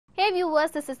Hi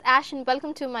viewers, this is Ash and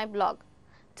welcome to my blog.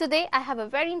 Today I have a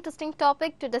very interesting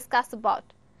topic to discuss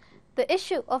about. The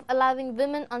issue of allowing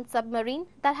women on submarine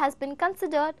that has been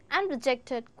considered and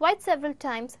rejected quite several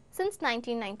times since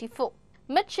 1994.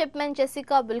 Midshipman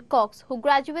Jessica Wilcox, who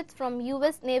graduates from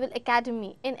US Naval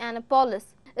Academy in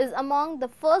Annapolis, is among the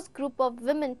first group of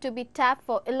women to be tapped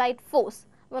for elite force,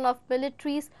 one of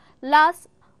military's last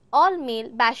all-male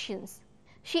bastions.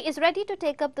 She is ready to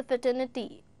take up the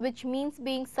fraternity, which means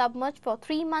being submerged for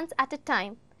 3 months at a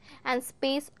time and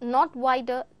space not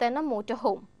wider than a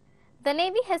motorhome. The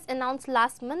Navy has announced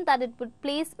last month that it would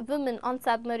place women on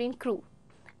submarine crew.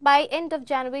 By end of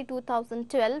January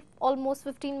 2012, almost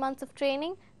 15 months of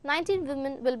training, 19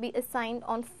 women will be assigned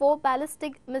on 4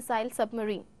 ballistic missile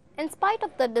submarines. In spite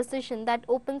of the decision that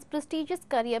opens prestigious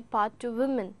career path to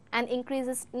women and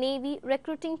increases Navy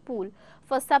recruiting pool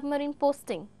for submarine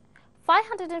posting,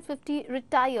 550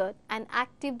 retired and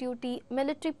active duty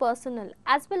military personnel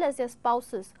as well as their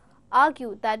spouses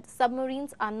argue that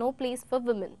submarines are no place for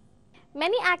women.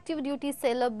 Many active duty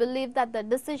sailors believe that the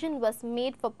decision was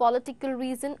made for political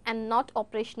reason and not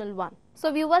operational one.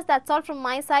 So viewers, that's all from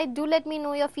my side. Do let me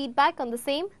know your feedback on the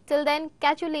same. Till then,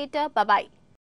 catch you later. Bye-bye.